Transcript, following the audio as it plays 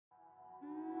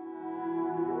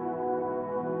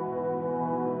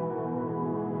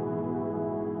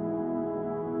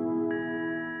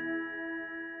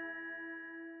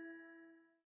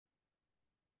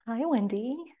Hi,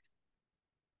 Wendy.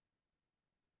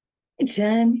 Hey,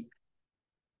 Jen.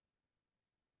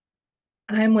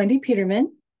 I'm Wendy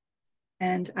Peterman,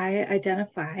 and I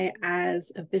identify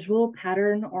as a visual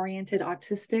pattern-oriented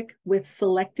autistic with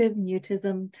selective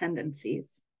mutism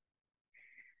tendencies.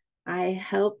 I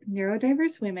help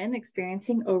neurodiverse women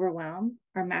experiencing overwhelm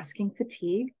or masking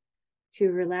fatigue to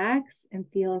relax and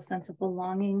feel a sense of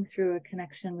belonging through a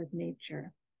connection with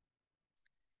nature.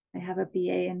 I have a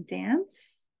BA in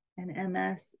dance, an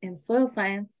MS in soil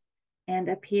science, and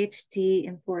a Ph.D.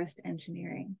 in forest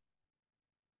engineering.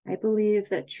 I believe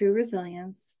that true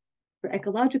resilience for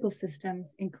ecological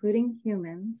systems, including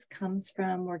humans, comes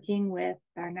from working with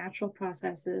our natural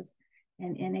processes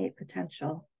and innate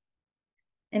potential.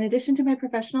 In addition to my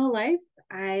professional life,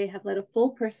 I have led a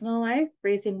full personal life,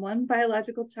 raising one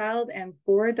biological child and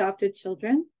 4 adopted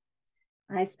children.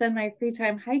 I spend my free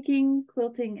time hiking,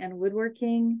 quilting, and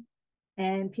woodworking,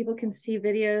 and people can see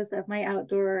videos of my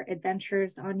outdoor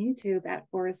adventures on YouTube at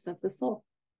Forests of the Soul.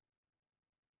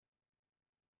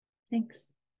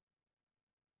 Thanks.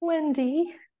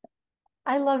 Wendy,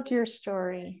 I loved your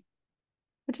story.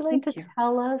 Would you like to Thank you.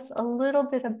 tell us a little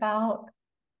bit about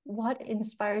what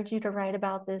inspired you to write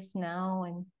about this now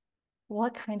and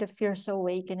what kind of fierce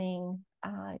awakening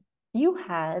you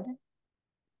had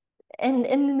and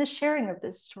in the sharing of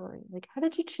this story? Like, how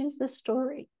did you choose this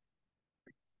story?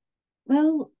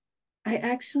 Well, I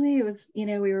actually was, we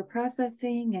were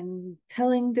processing and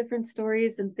telling different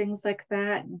stories and things like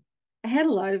that. And I had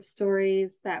a lot of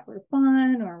stories that were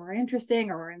fun or were interesting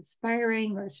or were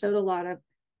inspiring or showed a lot of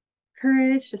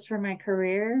courage just for my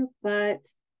career. But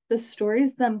the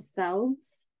stories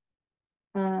themselves,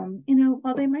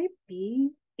 while they might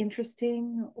be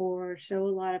interesting or show a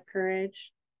lot of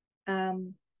courage,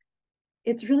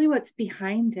 it's really what's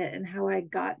behind it and how I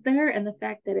got there and the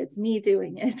fact that it's me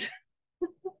doing it.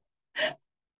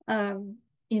 um,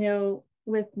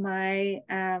 with my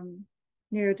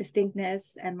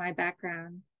neurodistinctness and my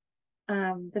background,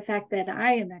 the fact that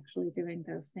I am actually doing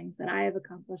those things, that I have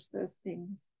accomplished those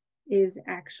things, is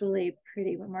actually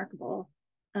pretty remarkable.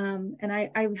 And I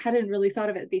hadn't really thought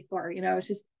of it before. I was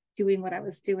just doing what I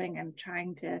was doing and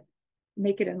trying to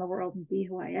make it in the world and be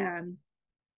who I am.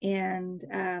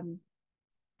 And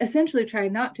essentially try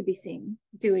not to be seen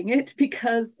doing it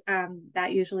because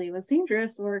that usually was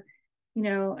dangerous or, you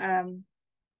know, um,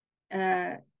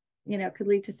 could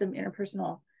lead to some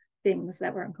interpersonal things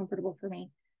that were uncomfortable for me.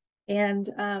 And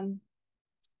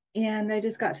I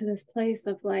just got to this place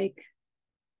of like,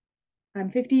 I'm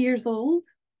 50 years old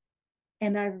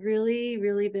and I've really,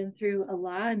 really been through a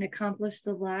lot and accomplished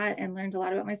a lot and learned a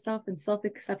lot about myself, and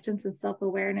self-acceptance and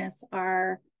self-awareness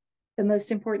are the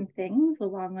most important things,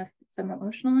 along with some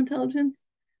emotional intelligence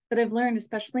that I've learned,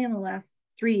 especially in the last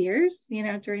 3 years,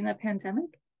 during the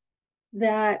pandemic,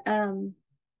 that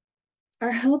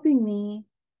are helping me.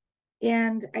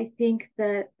 And I think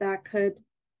that that could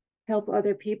help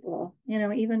other people,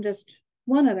 even just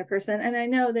one other person. And I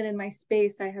know that in my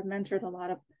space, I have mentored a lot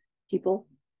of people,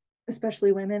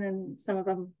 especially women, and some of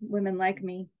them women like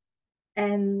me,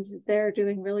 and they're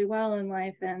doing really well in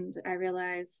life. And I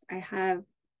realized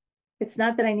it's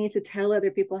not that I need to tell other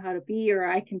people how to be, or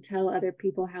I can tell other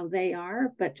people how they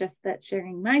are, but just that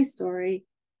sharing my story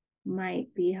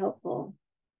might be helpful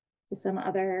to some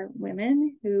other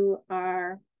women who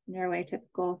are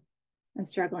neuroatypical and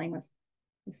struggling with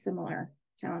similar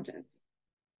challenges.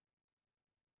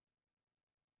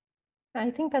 I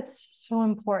think that's so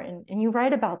important. And you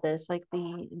write about this, like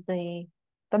the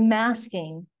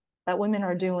masking that women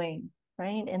are doing,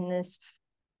 right? In this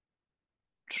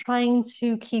trying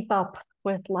to keep up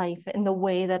with life in the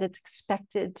way that it's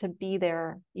expected to be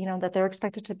there, that they're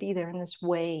expected to be there in this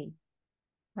way,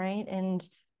 right? And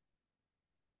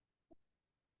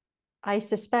I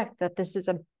suspect that this is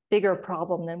a bigger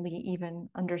problem than we even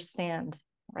understand,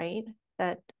 right?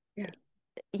 That, Yeah.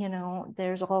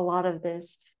 There's a lot of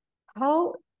this.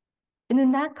 How, and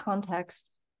in that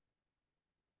context,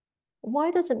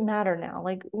 why does it matter now?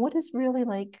 Like, what is really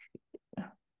like,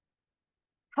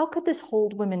 how could this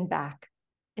hold women back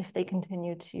if they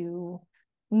continue to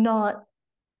not,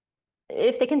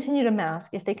 if they continue to mask,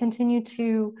 if they continue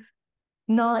to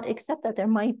not accept that there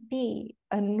might be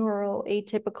a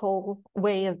neuroatypical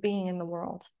way of being in the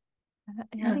world? How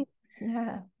Yeah. do you,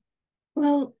 yeah.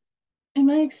 Well, in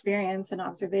my experience and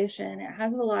observation, it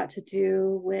has a lot to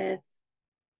do with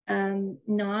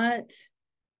not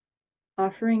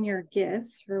offering your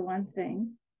gifts, for one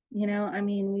thing.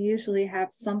 We usually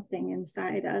have something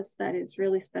inside us that is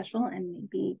really special and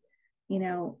maybe,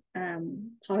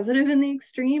 positive in the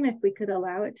extreme, if we could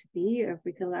allow it to be, or if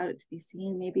we could allow it to be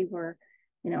seen. Maybe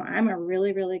I'm a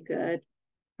really, really good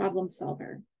problem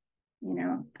solver,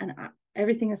 and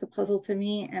everything is a puzzle to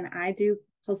me. And I do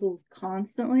puzzles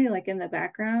constantly, like in the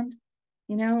background,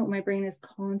 my brain is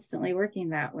constantly working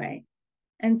that way.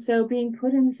 And so being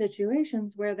put in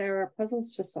situations where there are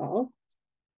puzzles to solve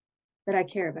that I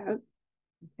care about,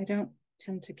 I don't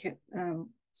tend to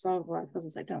solve a lot of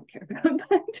puzzles I don't care about,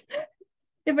 but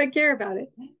if I care about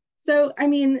it. So, I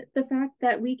mean, the fact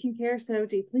that we can care so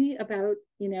deeply about,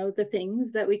 the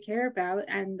things that we care about,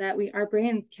 and that our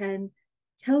brains can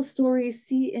tell stories,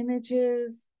 see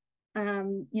images,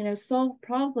 solve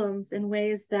problems in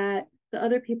ways that the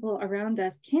other people around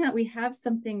us can't. We have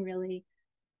something really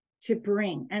to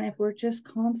bring. And if we're just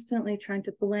constantly trying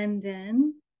to blend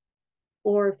in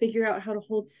or figure out how to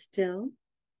hold still,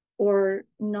 or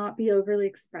not be overly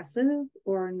expressive,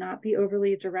 or not be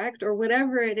overly direct, or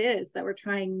whatever it is that we're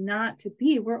trying not to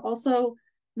be, we're also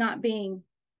not being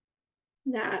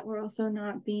that. We're also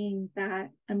not being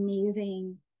that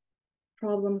amazing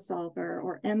problem solver,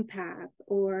 or empath,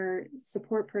 or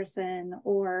support person,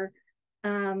 or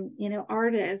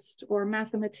artist, or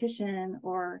mathematician,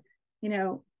 or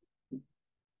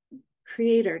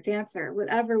creator, dancer,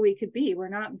 whatever we could be. We're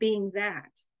not being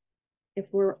that if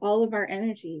all of our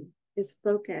energy is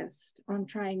focused on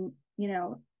trying,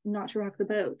 not to rock the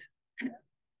boat,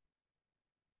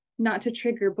 not to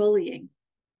trigger bullying,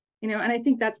 and I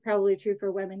think that's probably true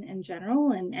for women in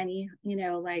general, and any,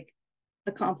 like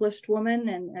accomplished woman,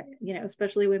 and,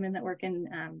 especially women that work in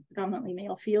predominantly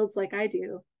male fields like I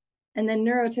do. And then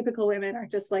neurotypical women are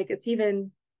just like, it's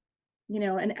even,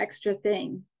 an extra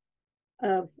thing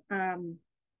of,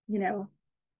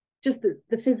 just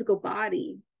the physical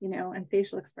body, and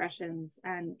facial expressions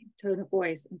and tone of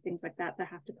voice and things like that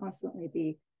have to constantly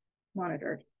be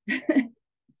monitored.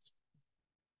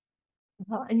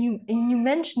 And you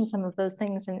mentioned some of those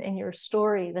things in your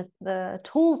story, that the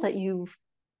tools that you've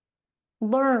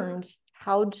learned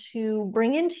how to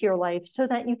bring into your life so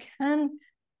that you can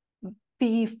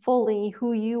be fully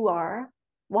who you are,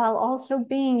 while also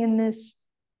being in this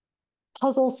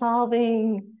puzzle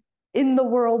solving, in the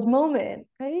world moment,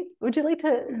 right? Would you like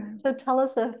to tell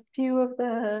us a few of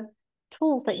the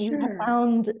tools that you have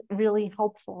found really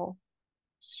helpful?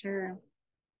 Sure.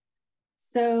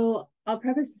 So I'll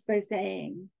preface this by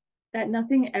saying that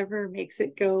nothing ever makes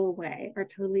it go away or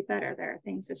totally better. There are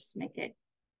things that just make it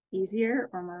easier,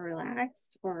 or more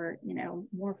relaxed, or,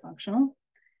 more functional.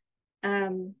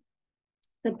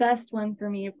 The best one for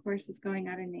me, of course, is going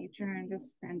out in nature and just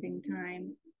spending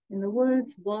time in the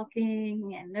woods,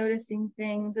 walking and noticing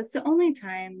things. It's the only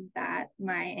time that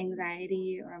my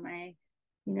anxiety, or my,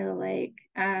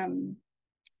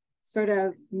 sort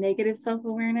of negative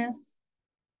self-awareness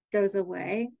goes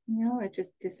away. It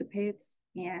just dissipates,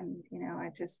 and, I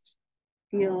just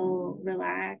feel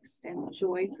relaxed and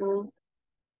joyful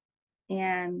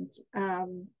and,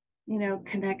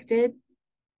 connected.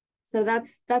 So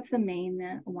that's the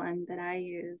main one that I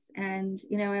use. And,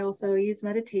 I also use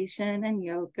meditation and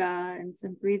yoga and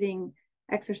some breathing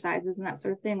exercises and that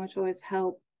sort of thing, which always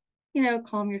help,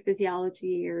 calm your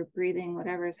physiology or breathing,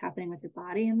 whatever is happening with your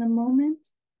body in the moment.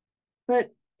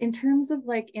 But in terms of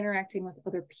like interacting with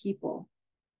other people,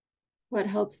 what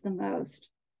helps the most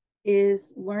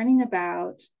is learning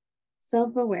about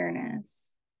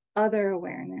self-awareness, other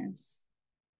awareness,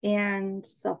 and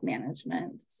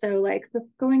self-management. So like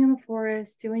going in the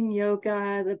forest, doing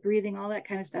yoga, the breathing, all that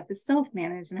kind of stuff is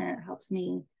self-management. It helps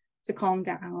me to calm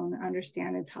down,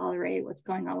 understand and tolerate what's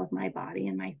going on with my body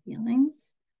and my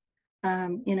feelings,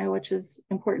 which is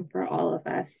important for all of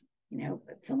us,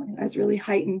 but someone who has really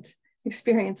heightened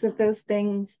experience of those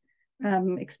things,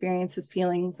 experiences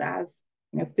feelings as,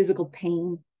 physical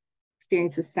pain,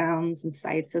 experiences sounds and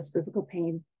sights as physical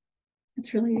pain.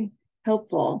 It's really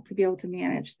helpful to be able to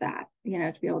manage that,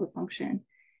 to be able to function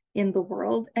in the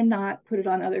world and not put it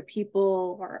on other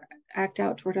people or act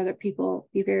out toward other people,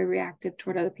 be very reactive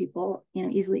toward other people,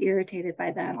 easily irritated by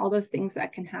them, all those things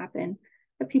that can happen.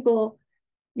 But people,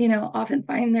 often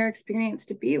find their experience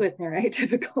to be with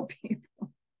neurotypical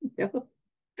people,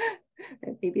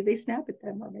 maybe they snap at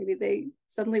them, or maybe they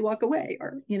suddenly walk away,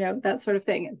 or, that sort of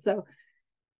thing. And so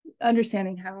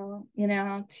understanding how,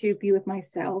 to be with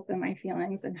myself and my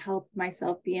feelings and help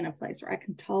myself be in a place where I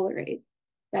can tolerate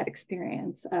that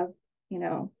experience of,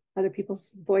 other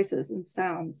people's voices and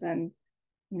sounds and,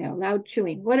 loud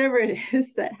chewing, whatever it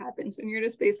is that happens when you're in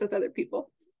a space with other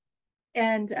people.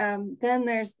 And then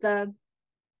there's the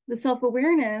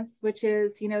self-awareness, which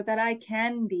is, that I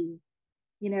can be,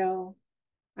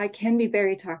 I can be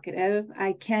very talkative.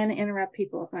 I can interrupt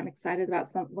people if I'm excited about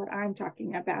what I'm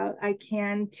talking about. I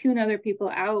can tune other people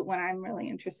out when I'm really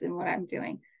interested in what I'm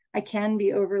doing. I can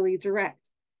be overly direct.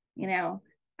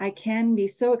 I can be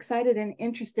so excited and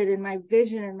interested in my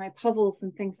vision and my puzzles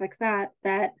and things like that,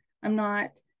 that I'm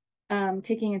not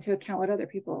taking into account what other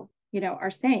people,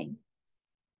 are saying.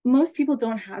 Most people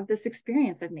don't have this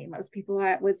experience of me. Most people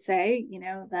would say,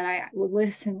 that I would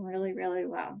listen really, really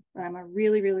well, that I'm a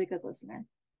really, really good listener,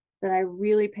 that I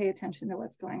really pay attention to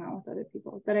what's going on with other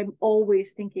people, that I'm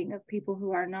always thinking of people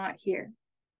who are not here.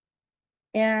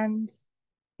 And,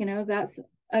 that's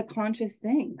a conscious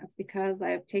thing. That's because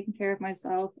I've taken care of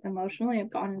myself emotionally.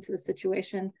 I've gone into the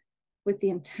situation with the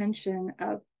intention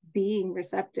of being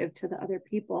receptive to the other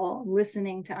people,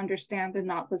 listening to understand and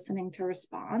not listening to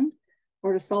respond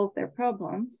or to solve their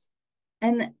problems.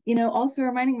 And, also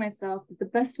reminding myself that the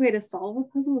best way to solve a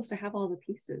puzzle is to have all the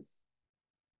pieces.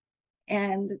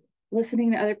 And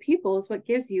listening to other people is what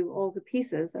gives you all the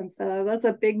pieces. And so that's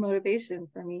a big motivation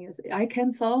for me, is I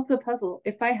can solve the puzzle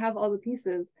if I have all the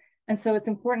pieces. And so it's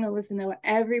important to listen to what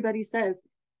everybody says,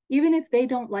 even if they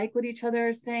don't like what each other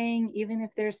is saying, even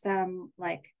if there's some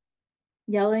like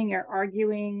yelling or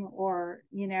arguing or,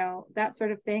 that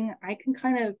sort of thing. I can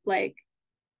kind of like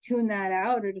tune that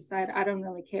out or decide I don't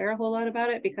really care a whole lot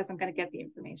about it because I'm going to get the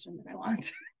information that I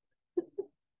want.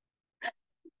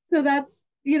 So that's,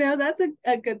 that's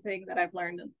a good thing that I've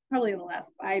learned probably in the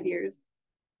last 5 years.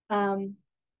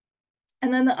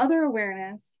 And then the other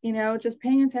awareness, just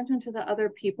paying attention to the other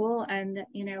people and,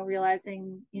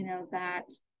 realizing, that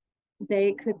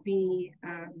they could be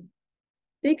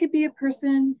a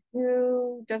person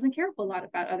who doesn't care a whole lot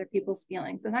about other people's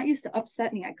feelings. And that used to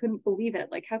upset me. I couldn't believe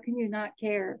it. Like, how can you not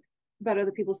care about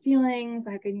other people's feelings?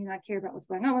 How can you not care about what's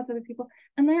going on with other people?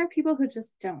 And there are people who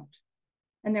just don't.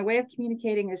 And their way of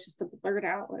communicating is just to blurt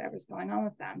out whatever's going on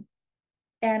with them.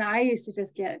 And I used to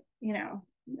just get,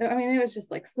 it was just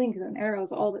like slings and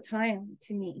arrows all the time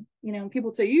to me.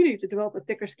 People say, you need to develop a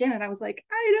thicker skin. And I was like,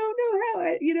 I don't know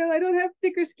how, I don't have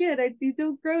thicker skin. You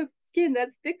don't grow skin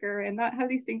that's thicker and not have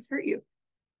these things hurt you.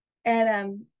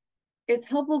 And it's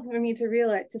helpful for me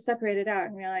to separate it out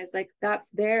and realize like that's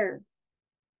their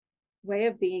way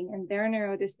of being and their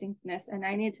neurodistinctness. And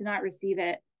I need to not receive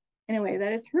it in a way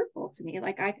that is hurtful to me.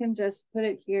 Like I can just put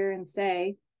it here and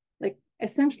say, like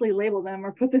essentially label them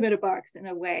or put them in a box in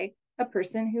a way, a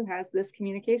person who has this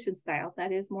communication style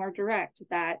that is more direct,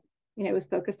 that, is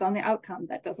focused on the outcome,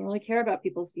 that doesn't really care about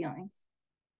people's feelings.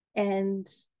 And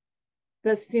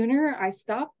the sooner I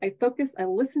stop, I focus, I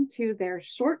listen to their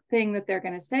short thing that they're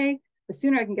going to say, the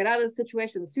sooner I can get out of the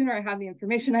situation, the sooner I have the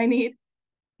information I need,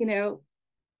 the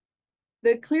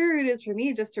clearer it is for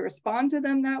me just to respond to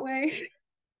them that way.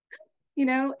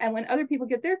 And when other people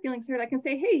get their feelings hurt, I can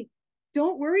say, hey,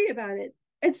 don't worry about it.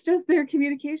 It's just their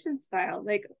communication style.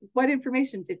 Like, what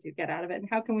information did you get out of it and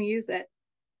how can we use it?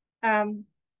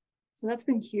 So that's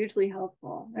been hugely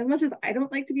helpful. As much as I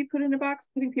don't like to be put in a box,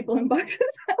 putting people in boxes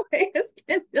that way has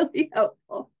been really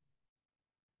helpful.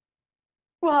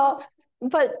 Well,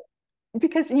 but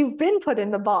because you've been put in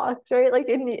the box, right? Like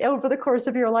over the course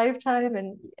of your lifetime,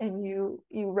 and you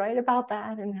write about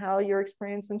that and how your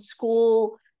experience in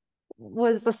school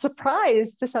was a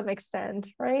surprise to some extent,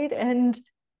 right? And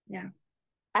yeah,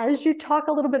 as you talk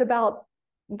a little bit about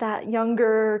that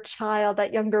younger child,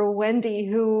 that younger Wendy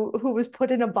who was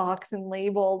put in a box and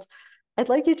labeled, I'd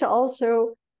like you to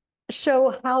also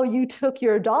show how you took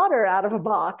your daughter out of a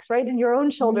box, right? And your own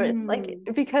children, like,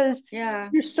 because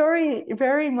your story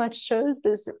very much shows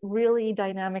this really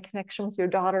dynamic connection with your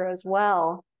daughter as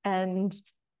well. And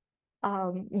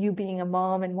you being a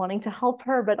mom and wanting to help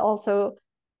her, but also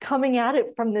coming at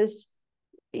it from this,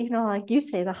 like you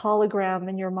say, the hologram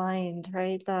in your mind,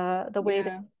 right? The way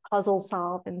that puzzle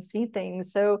solve and see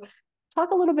things. So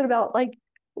talk a little bit about like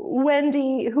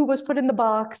Wendy, who was put in the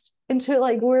box, into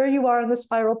like where you are on the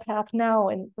spiral path now,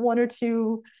 and one or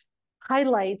two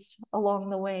highlights along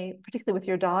the way, particularly with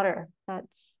your daughter.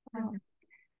 That's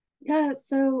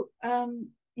so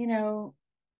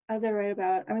as I write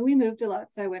about, we moved a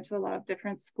lot, so I went to a lot of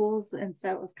different schools, and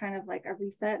so it was kind of like a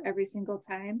reset every single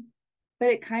time. But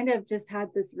it kind of just had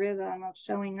this rhythm of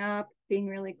showing up, being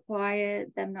really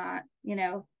quiet, them not,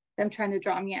 them trying to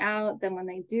draw me out. Then when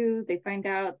they do, they find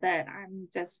out that I'm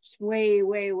just way,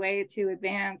 way, way too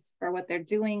advanced for what they're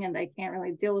doing, and they can't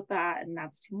really deal with that, and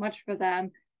that's too much for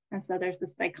them. And so there's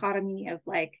this dichotomy of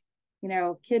like,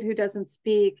 kid who doesn't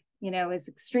speak, is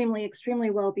extremely,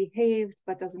 extremely well behaved,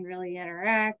 but doesn't really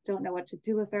interact, don't know what to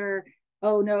do with her.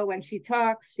 Oh no, when she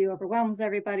talks, she overwhelms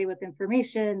everybody with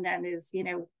information and is,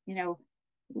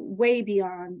 way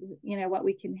beyond, what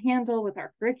we can handle with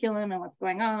our curriculum and what's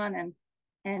going on.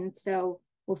 And so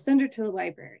we'll send her to a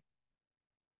library.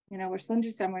 We'll send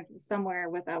her somewhere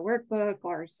with a workbook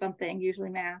or something, usually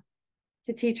math,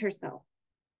 to teach herself.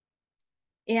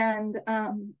 And,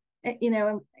 you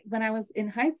know, when I was in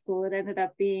high school, it ended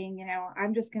up being, you know,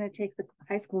 I'm just going to take the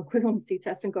high school equivalency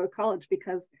test and go to college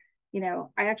because, you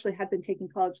know, I actually had been taking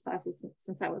college classes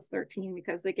since I was 13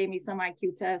 because they gave me some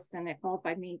IQ test and it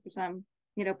qualified me for some,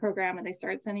 you know, program, and they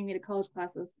started sending me to college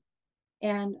classes.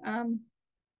 And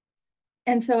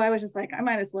so I was just like, I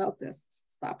might as well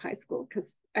just stop high school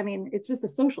because, I mean, it's just a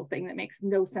social thing that makes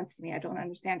no sense to me. I don't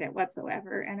understand it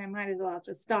whatsoever. And I might as well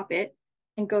just stop it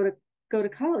and go to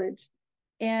college.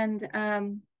 And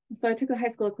so I took the high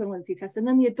school equivalency test. And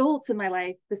then the adults in my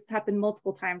life, this happened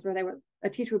multiple times where a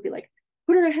teacher would be like,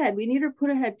 put her ahead. We need her to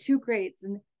put ahead 2 grades.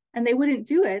 And they wouldn't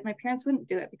do it. My parents wouldn't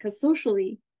do it because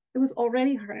socially, it was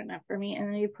already hard enough for me. And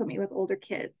then you put me with older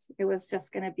kids. It was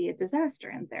just going to be a disaster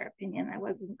in their opinion. I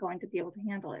wasn't going to be able to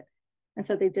handle it. And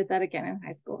so they did that again in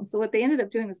high school. And so what they ended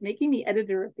up doing was making me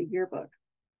editor of the yearbook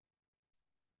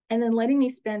and then letting me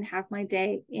spend half my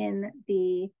day in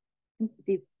the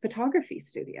photography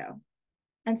studio.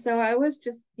 And so I was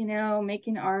just, you know,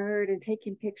 making art and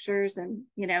taking pictures and,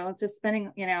 you know, just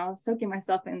spending, you know, soaking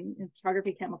myself in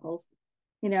photography chemicals,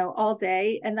 you know, all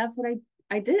day. And that's what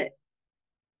I did.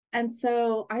 And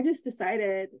so I just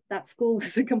decided that school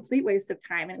was a complete waste of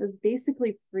time. And it was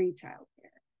basically free childcare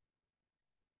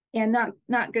and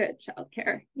not good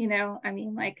childcare. You know, I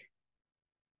mean, like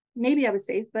maybe I was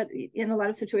safe, but in a lot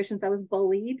of situations I was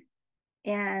bullied.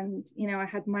 And, you know, I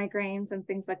had migraines and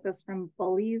things like this from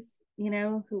bullies, you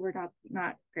know, who were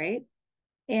not great.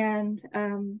 And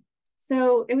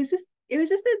so it was just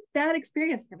a bad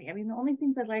experience for me. I mean, the only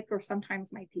things I liked were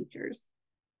sometimes my teachers.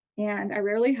 And I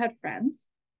rarely had friends.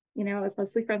 You know, I was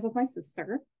mostly friends with my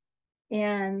sister.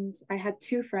 And I had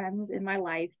 2 friends in my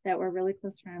life that were really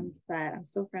close friends that I'm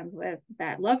still friends with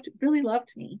that really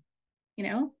loved me, you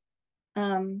know.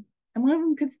 And one of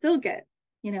them could still get,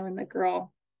 you know, in the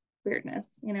girl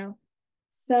weirdness, you know.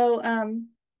 So,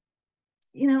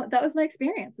 you know, that was my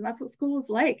experience. And that's what school was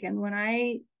like. And when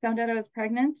I found out I was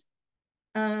pregnant,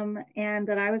 and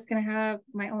that I was going to have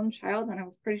my own child, and I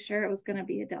was pretty sure it was going to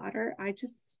be a daughter, I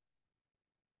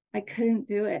couldn't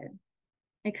do it.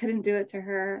 I couldn't do it to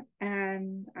her.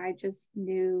 And I just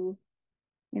knew,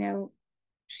 you know,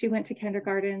 she went to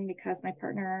kindergarten because my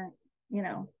partner, you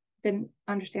know, didn't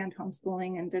understand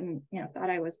homeschooling and didn't, you know, thought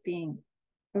I was being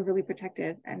overly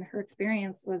protective. And her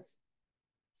experience was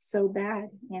so bad,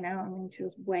 you know, I mean, she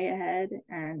was way ahead.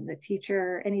 And the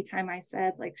teacher, anytime I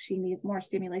said like she needs more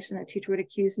stimulation, the teacher would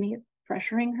accuse me of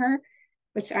pressuring her,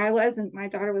 which I wasn't. My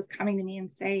daughter was coming to me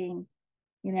and saying,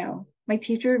 you know, my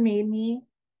teacher made me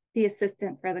the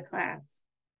assistant for the class.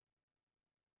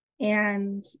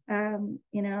 And,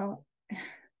 you know,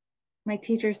 my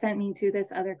teacher sent me to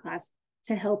this other class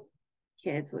to help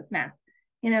kids with math,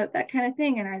 you know, that kind of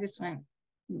thing. And I just went,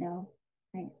 no,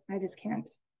 I just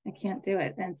I can't do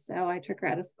it. And so I took her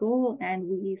out of school and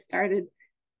we started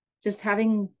just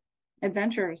having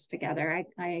adventures together.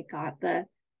 I got the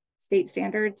state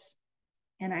standards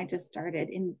and I just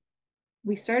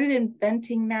we started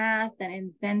inventing math and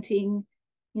inventing,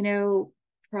 you know,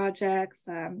 projects.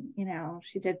 You know,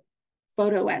 she did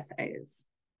photo essays,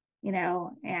 you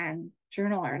know, and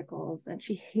journal articles, and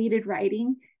she hated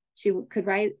writing. She could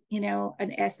write, you know,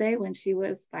 an essay when she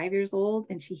was 5 years old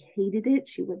and she hated it.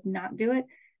 She would not do it.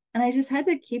 And I just had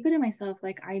to keep it in myself.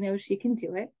 Like, I know she can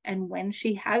do it. And when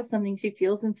she has something she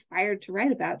feels inspired to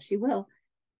write about, she will.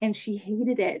 And she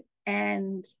hated it.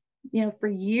 And, you know, for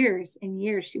years and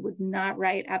years, she would not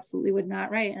write, absolutely would not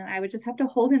write. And I would just have to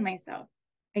hold in myself.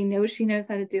 I know she knows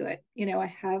how to do it. You know, I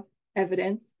have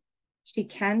evidence. She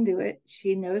can do it.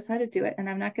 She knows how to do it. And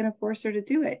I'm not going to force her to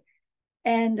do it.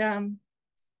 And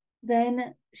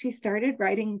then she started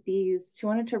writing these. She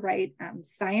wanted to write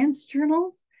science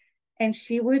journals. And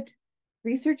she would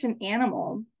research an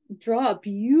animal, draw a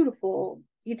beautiful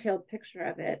detailed picture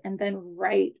of it, and then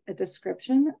write a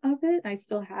description of it. I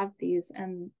still have these.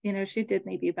 And, you know, she did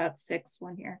maybe about 6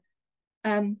 one year.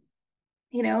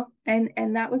 You know,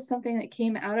 and that was something that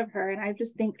came out of her. And I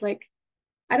just think, like,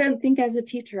 I don't think as a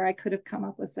teacher I could have come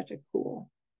up with such a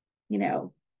cool, you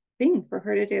know, thing for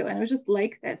her to do. And it was just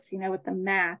like this, you know, with the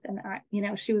math. And you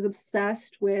know, she was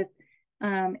obsessed with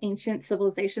ancient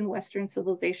civilization, Western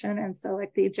civilization. And so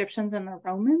like the Egyptians and the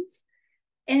Romans.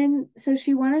 And so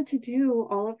she wanted to do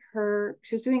all of her,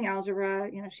 she was doing algebra,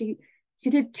 you know, she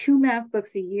did 2 math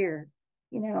books a year,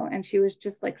 you know, and she was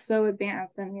just like so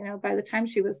advanced. And, you know, by the time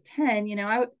she was 10, you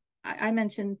know, I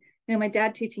mentioned, you know, my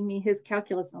dad teaching me his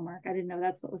calculus homework. I didn't know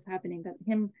that's what was happening, but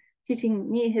him teaching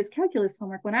me his calculus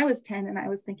homework when I was 10. And I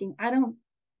was thinking,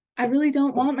 I really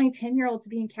don't want my 10-year-old to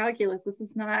be in calculus. This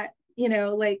is not, you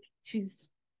know, like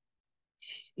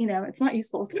you know, it's not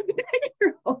useful to be a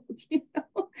 9-year-old, you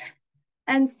know.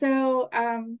 And so,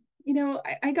 you know,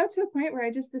 I got to a point where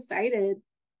I just decided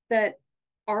that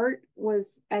art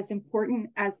was as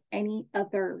important as any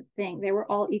other thing. They were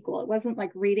all equal. It wasn't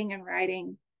like reading and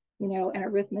writing, you know, and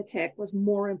arithmetic was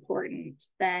more important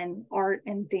than art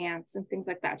and dance and things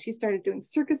like that. She started doing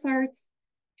circus arts.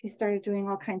 She started doing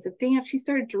all kinds of dance. She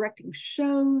started directing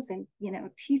shows and, you know,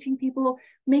 teaching people,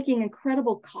 making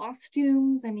incredible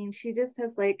costumes. I mean, she just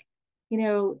has like, you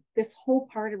know, this whole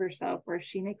part of herself where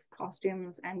she makes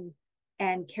costumes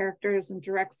and characters and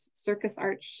directs circus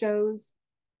art shows.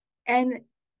 And,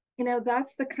 you know,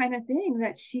 that's the kind of thing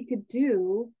that she could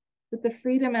do with the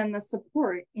freedom and the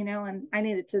support, you know, and I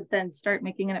needed to then start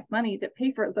making enough money to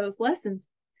pay for those lessons,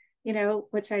 you know,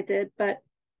 which I did. But,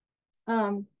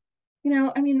 you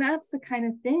know, I mean, that's the kind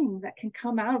of thing that can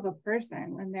come out of a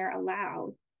person when they're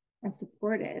allowed and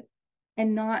supported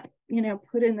and not, you know,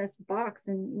 put in this box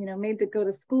and, you know, made to go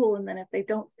to school. And then if they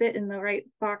don't fit in the right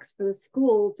box for the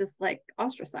school, just like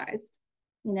ostracized,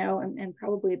 you know, and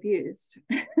probably abused.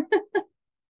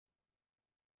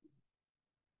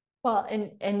 Well,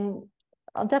 and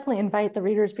I'll definitely invite the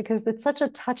readers because it's such a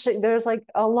touching, there's like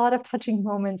a lot of touching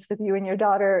moments with you and your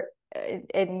daughter,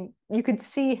 and you could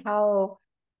see how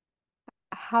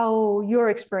your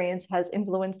experience has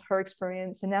influenced her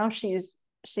experience, and now she's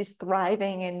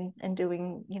thriving and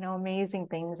doing, you know, amazing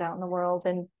things out in the world.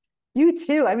 And you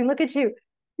too, I mean, look at you,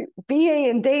 BA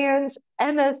in dance,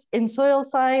 MS in soil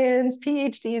science,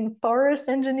 PhD in forest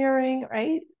engineering,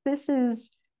 right? This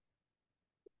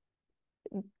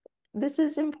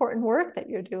is important work that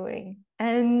you're doing.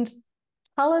 And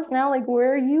tell us now, like,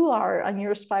 where you are on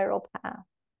your spiral path.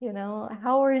 You know,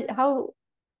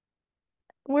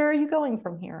 where are you going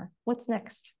from here? What's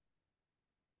next?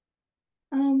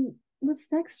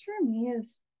 What's next for me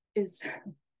is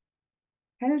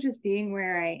kind of just being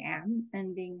where I am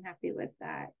and being happy with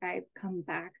that. I've come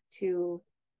back to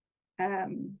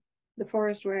the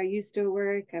forest where I used to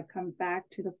work. I've come back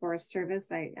to the Forest Service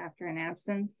after an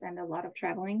absence and a lot of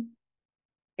traveling.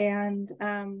 And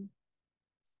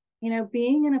you know,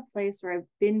 being in a place where I've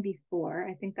been before,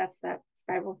 I think that's that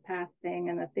spiral path thing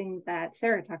and the thing that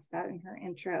Sarah talks about in her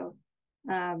intro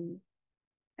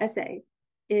essay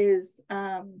is,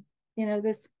 you know,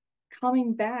 this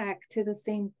coming back to the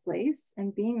same place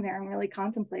and being there and really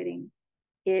contemplating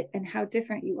it and how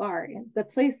different you are. And the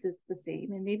place is the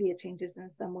same and maybe it changes in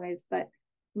some ways, but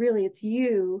really it's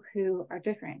you who are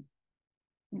different,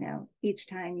 you know, each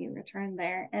time you return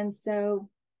there. And so,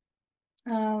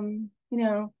 you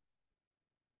know,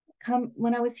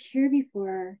 when I was here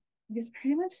before, I was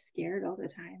pretty much scared all the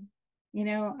time. You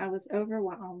know, I was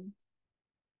overwhelmed.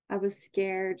 I was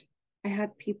scared. I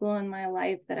had people in my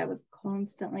life that I was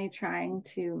constantly trying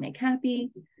to make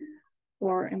happy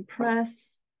or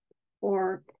impress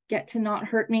or get to not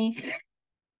hurt me.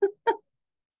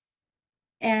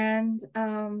 And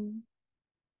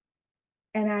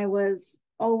I was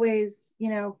always, you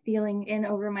know, feeling in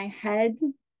over my head,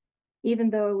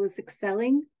 even though I was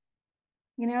excelling,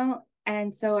 you know.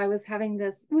 And so I was having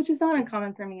this, which is not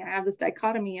uncommon for me. I have this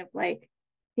dichotomy of like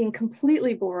being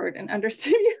completely bored and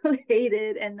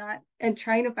understimulated and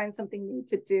trying to find something new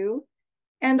to do,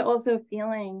 and also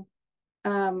feeling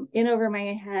in over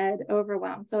my head,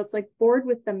 overwhelmed. So it's like bored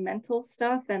with the mental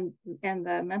stuff and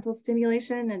the mental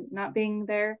stimulation and not being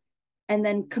there, and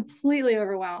then completely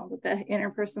overwhelmed with the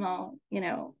interpersonal, you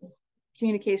know,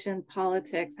 communication,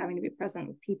 politics, having to be present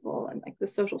with people and like the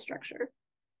social structure.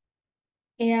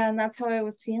 And that's how I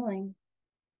was feeling.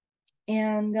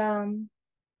 And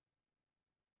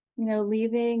you know,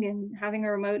 leaving and having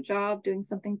a remote job, doing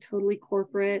something totally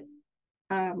corporate,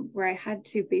 where I had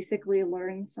to basically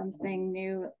learn something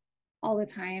new all the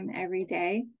time, every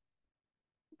day.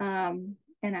 And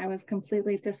I was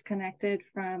completely disconnected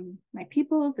from my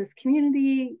people, this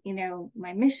community, you know,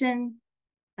 my mission,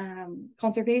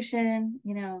 conservation,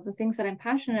 you know, the things that I'm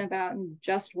passionate about, and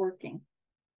just working.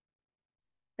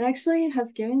 It actually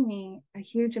has given me a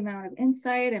huge amount of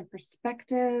insight and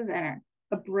perspective and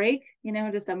a break, you know,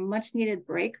 just a much needed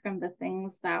break from the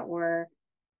things that were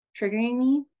triggering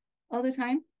me all the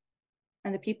time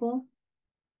and the people.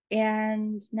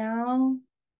 And now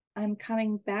I'm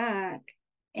coming back,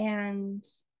 and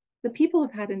the people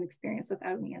have had an experience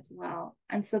without me as well.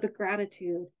 And so the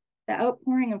gratitude, the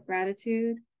outpouring of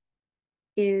gratitude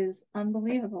is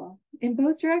unbelievable in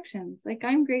both directions. Like,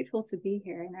 I'm grateful to be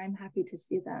here and I'm happy to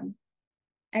see them.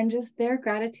 And just their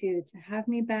gratitude to have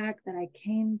me back, that I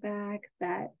came back,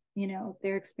 that, you know,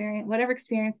 their experience, whatever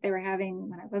experience they were having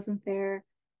when I wasn't there,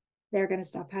 they're going to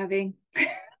stop having.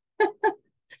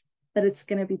 That it's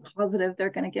going to be positive. They're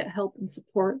going to get help and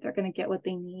support. They're going to get what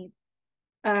they need.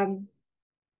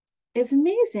 is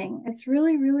amazing. It's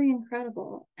really, really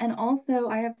incredible. And also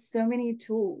I have so many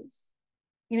tools,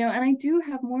 you know, and I do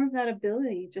have more of that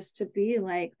ability just to be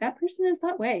like, that person is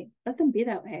that way. Let them be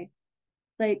that way.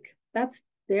 Like that's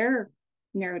their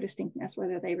neurodistinctness,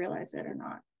 whether they realize it or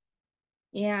not.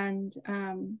 And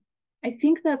I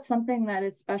think that's something that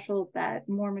is special that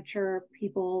more mature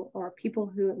people, or people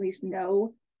who at least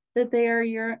know that they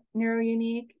are neuro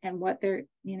unique and what their,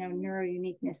 you know, neuro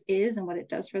uniqueness is and what it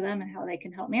does for them and how they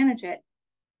can help manage it.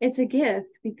 It's a gift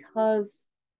because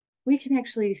we can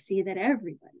actually see that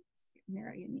everybody's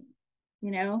neuro unique.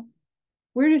 You know,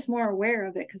 we're just more aware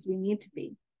of it because we need to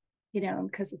be, you know,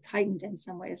 because it's heightened in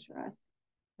some ways for us.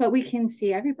 But we can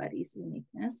see everybody's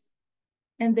uniqueness.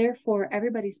 And therefore,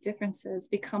 everybody's differences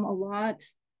become a lot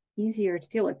easier to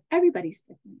deal with. Everybody's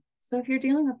different. So if you're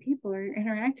dealing with people or you're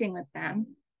interacting with them,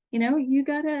 you know, you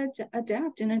got to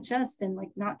adapt and adjust and like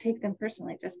not take them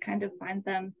personally, just kind of find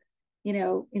them, you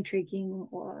know, intriguing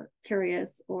or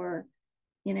curious or,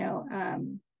 you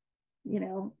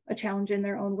know, a challenge in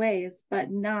their own ways, but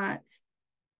not,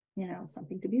 you know,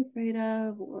 something to be afraid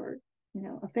of or, you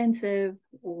know, offensive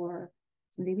or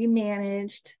something to be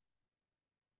managed,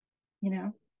 you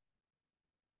know.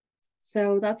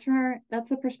 So that's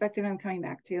the perspective I'm coming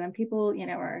back to. And people, you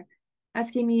know, are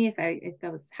asking me if I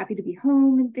was happy to be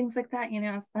home and things like that. You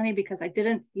know, it's funny because I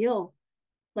didn't feel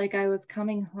like I was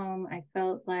coming home. I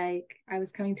felt like I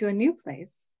was coming to a new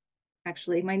place,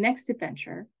 actually, my next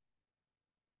adventure.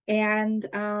 And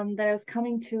that I was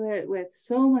coming to it with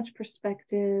so much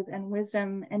perspective and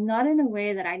wisdom, and not in a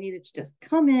way that I needed to just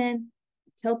come in,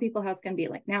 tell people how it's going to be.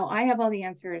 Like, now I have all the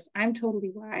answers. I'm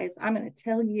totally wise. I'm going to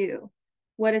tell you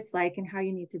what it's like and how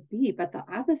you need to be. But the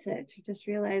opposite, to just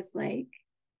realize like,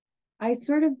 I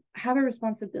sort of have a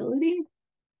responsibility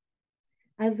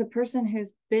as the person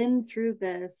who's been through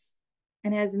this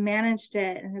and has managed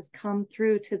it and has come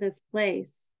through to this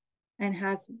place and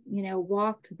has, you know,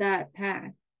 walked that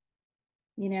path,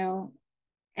 you know,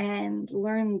 and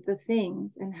learned the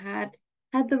things and had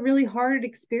the really hard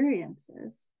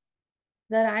experiences,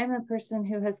 that I'm a person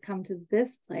who has come to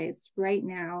this place right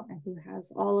now and who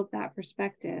has all of that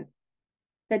perspective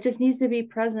that just needs to be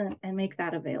present and make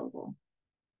that available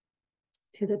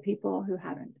to the people who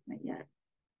haven't done it yet.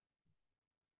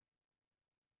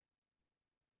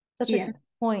 Such a good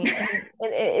point.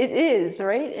 And it is,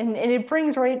 right? And it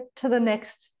brings right to the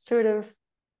next sort of,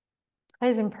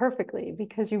 ties in perfectly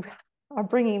because you are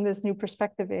bringing this new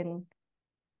perspective in.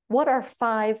 What are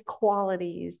 5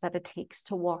 qualities that it takes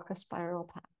to walk a spiral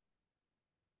path?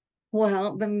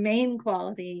 Well, the main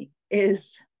quality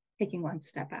is taking one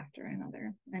step after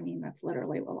another. I mean, that's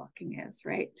literally what walking is,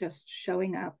 right? Just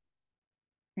showing up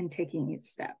and taking each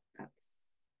step. That's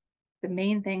the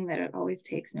main thing that it always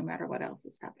takes, no matter what else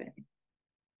is happening.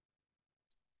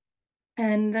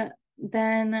 And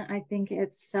then I think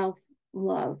it's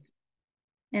self-love.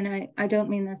 And I don't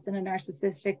mean this in a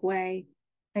narcissistic way.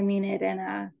 I mean it in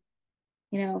a,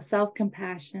 you know,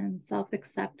 self-compassion,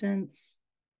 self-acceptance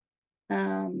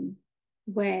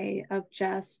way of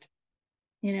just,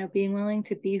 you know, being willing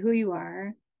to be who you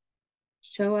are,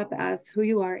 show up as who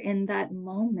you are in that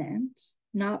moment,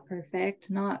 not perfect,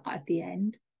 not at the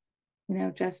end, you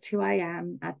know, just who I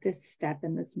am at this step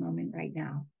in this moment right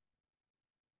now.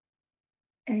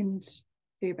 And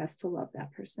do your best to love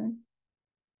that person.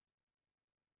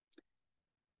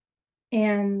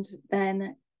 And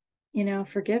then, you know,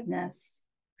 forgiveness.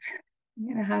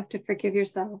 You're going to have to forgive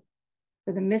yourself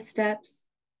for the missteps,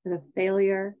 for the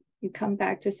failure. You come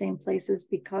back to same places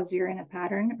because you're in a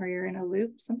pattern or you're in a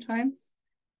loop sometimes,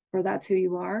 or that's who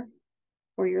you are,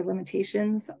 or your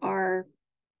limitations are,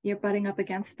 you're butting up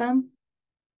against them.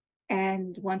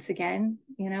 And once again,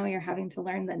 you know, you're having to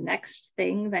learn the next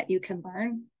thing that you can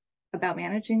learn about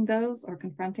managing those or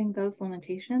confronting those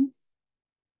limitations.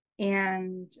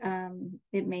 And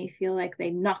it may feel like they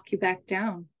knock you back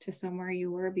down to somewhere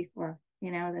you were before,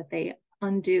 you know, that they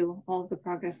undo all of the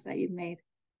progress that you've made.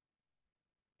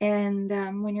 And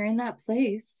when you're in that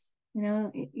place, you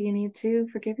know, you need to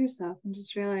forgive yourself and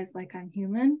just realize, like, I'm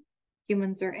human.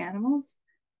 Humans are animals.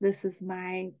 This is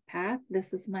my path.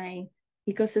 This is my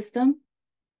ecosystem.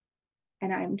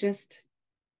 And I'm just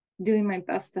doing my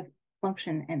best to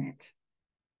function in it.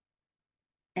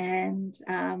 And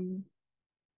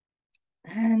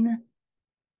then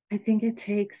I think it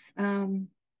takes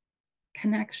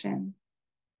connection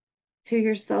to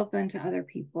yourself and to other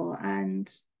people.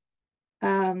 And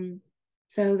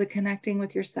so the connecting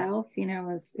with yourself, you know,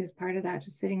 is part of that,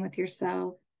 just sitting with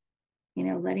yourself, you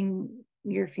know, letting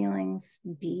your feelings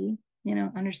be, you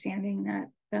know, understanding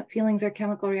that feelings are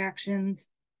chemical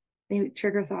reactions. They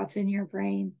trigger thoughts in your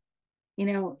brain, you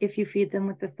know, if you feed them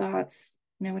with the thoughts,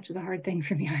 you know, which is a hard thing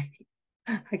for me,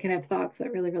 I can have thoughts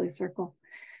that really, really circle.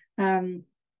 And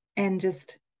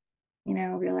just, you know,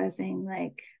 realizing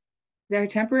like they're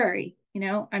temporary, you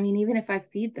know, I mean, even if I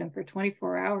feed them for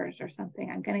 24 hours or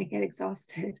something, I'm going to get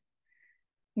exhausted,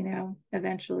 you know,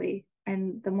 eventually.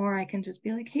 And the more I can just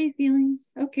be like, hey,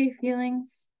 feelings, okay,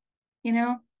 feelings, you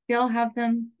know, we all have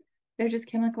them. They're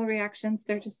just chemical reactions.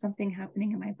 They're just something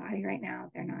happening in my body right now.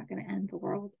 They're not going to end the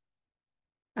world.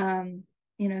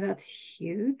 You know, that's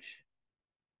huge.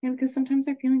 You know, because sometimes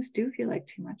our feelings do feel like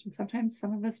too much. And sometimes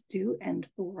some of us do end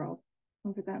the world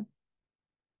over them.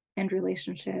 And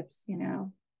relationships, you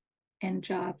know, and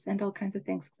jobs and all kinds of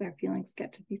things, because our feelings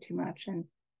get to be too much. And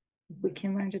if we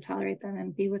can learn to tolerate them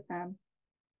and be with them,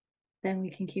 then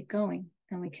we can keep going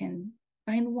and we can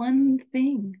find one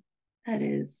thing that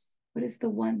is, what is the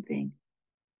one thing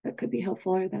that could be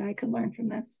helpful or that I could learn from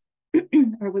this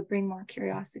or would bring more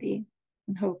curiosity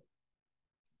and hope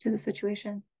to the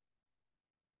situation.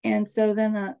 And so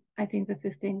then I think the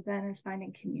fifth thing then is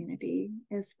finding community,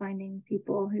 is finding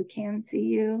people who can see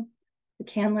you, who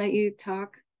can let you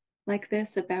talk like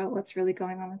this about what's really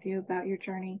going on with you, about your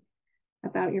journey,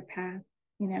 about your path.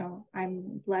 You know,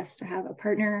 I'm blessed to have a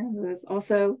partner who is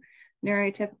also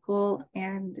neurotypical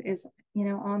and is, you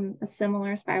know, on a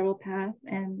similar spiral path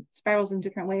and spirals in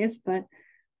different ways, but,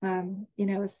 you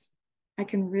know, I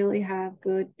can really have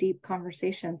good, deep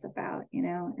conversations about, you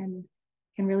know, and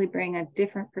can really bring a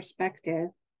different perspective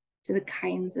to the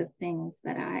kinds of things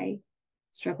that I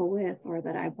struggle with or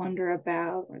that I wonder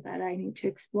about or that I need to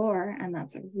explore. And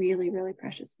that's a really, really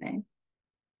precious thing.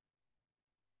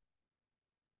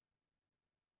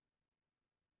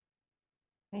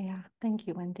 Yeah, thank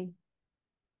you, Wendy.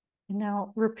 And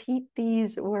now repeat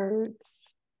these words.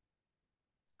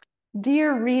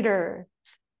 Dear reader,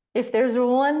 if there's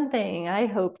one thing I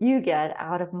hope you get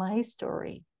out of my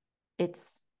story, it's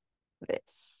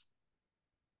this.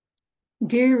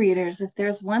 Dear readers, if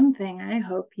there's one thing I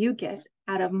hope you get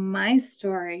out of my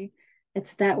story,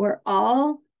 it's that we're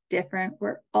all different,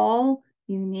 we're all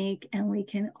unique, and we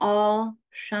can all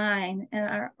shine in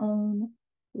our own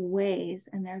ways,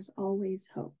 and there's always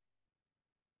hope.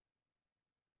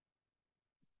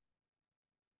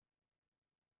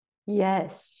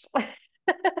 Yes.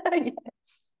 Yes.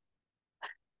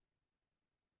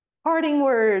 Parting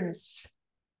words.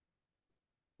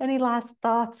 Any last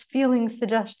thoughts, feelings,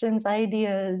 suggestions,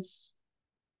 ideas?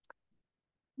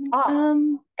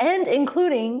 And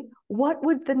including, what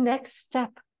would the next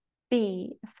step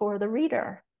be for the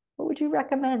reader? What would you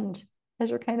recommend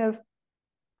as you're kind of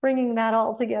bringing that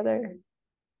all together?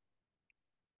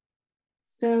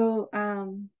 So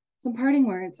some parting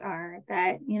words are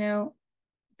that, you know,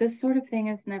 this sort of thing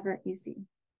is never easy.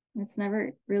 It's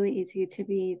never really easy to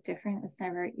be different. It's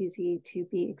never easy to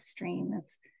be extreme.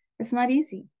 It's not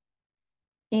easy.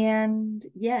 And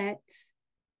yet,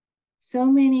 so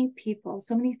many people,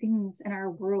 so many things in our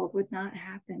world would not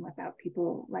happen without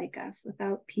people like us,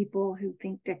 without people who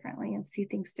think differently and see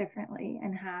things differently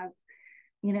and have,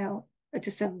 you know,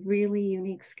 just a really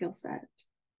unique skill set.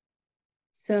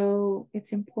 So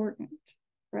it's important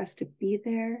for us to be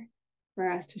there,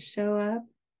 for us to show up,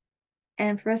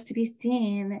 and for us to be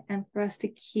seen, and for us to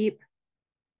keep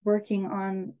working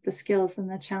on the skills and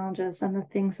the challenges and the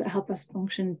things that help us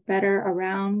function better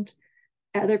around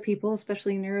other people,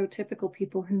 especially neurotypical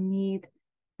people who need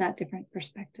that different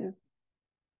perspective.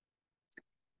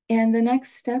 And the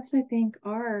next steps, I think,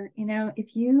 are, you know,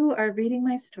 if you are reading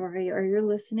my story or you're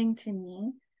listening to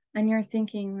me and you're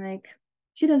thinking like,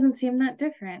 she doesn't seem that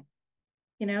different,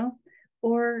 you know,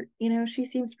 or, you know, she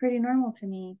seems pretty normal to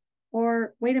me,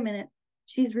 or wait a minute,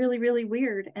 she's really, really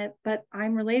weird, but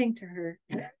I'm relating to her.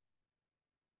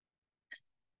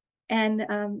 And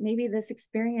maybe this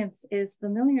experience is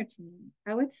familiar to me.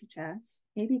 I would suggest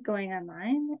maybe going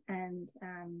online and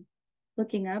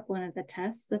looking up one of the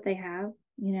tests that they have,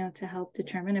 you know, to help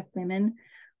determine if women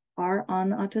are on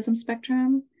the autism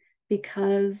spectrum,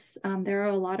 because there are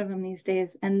a lot of them these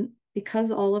days. And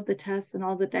because all of the tests and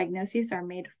all the diagnoses are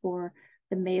made for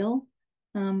the male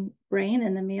brain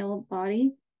and the male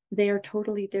body, they are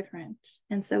totally different.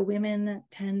 And so women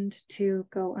tend to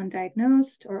go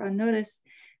undiagnosed or unnoticed.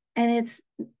 And it's,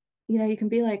 you know, you can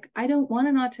be like, I don't want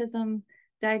an autism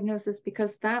diagnosis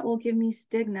because that will give me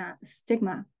stigma,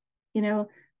 you know,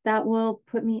 that will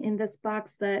put me in this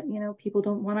box that, you know, people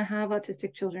don't want to have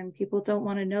autistic children. People don't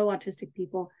want to know autistic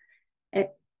people.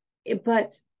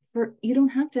 But you don't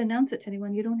have to announce it to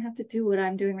anyone. You don't have to do what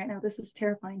I'm doing right now. This is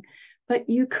terrifying. But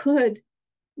you could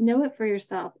know it for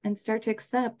yourself and start to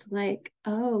accept like,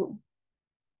 oh,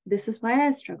 this is why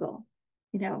I struggle,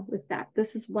 you know, with that.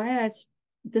 This is why I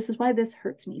this is why this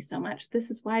hurts me so much.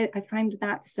 This is why I find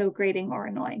that so grating or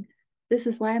annoying. This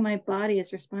is why my body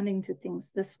is responding to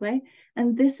things this way.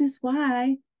 And this is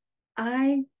why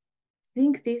I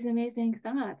think these amazing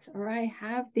thoughts, or I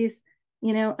have these,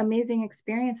 you know, amazing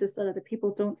experiences that other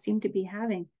people don't seem to be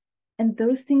having. And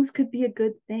those things could be a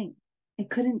good thing. It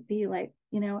couldn't be like,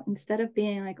 you know, instead of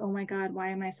being like, oh my God, why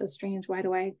am I so strange? Why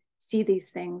do I see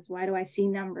these things? Why do I see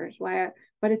numbers? Why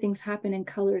do things happen in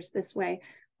colors this way?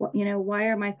 What, you know, why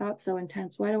are my thoughts so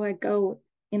intense? Why do I go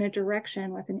in a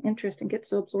direction with an interest and get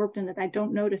so absorbed in it I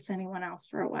don't notice anyone else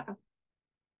for a while?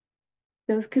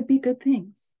 Those could be good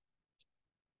things.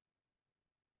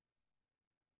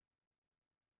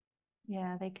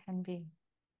 Yeah, they can be.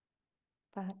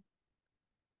 But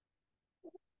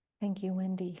thank you,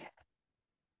 Wendy.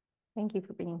 Thank you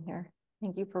for being here.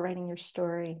 Thank you for writing your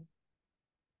story.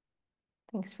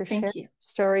 Thanks for sharing your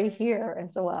story here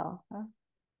as well. Huh?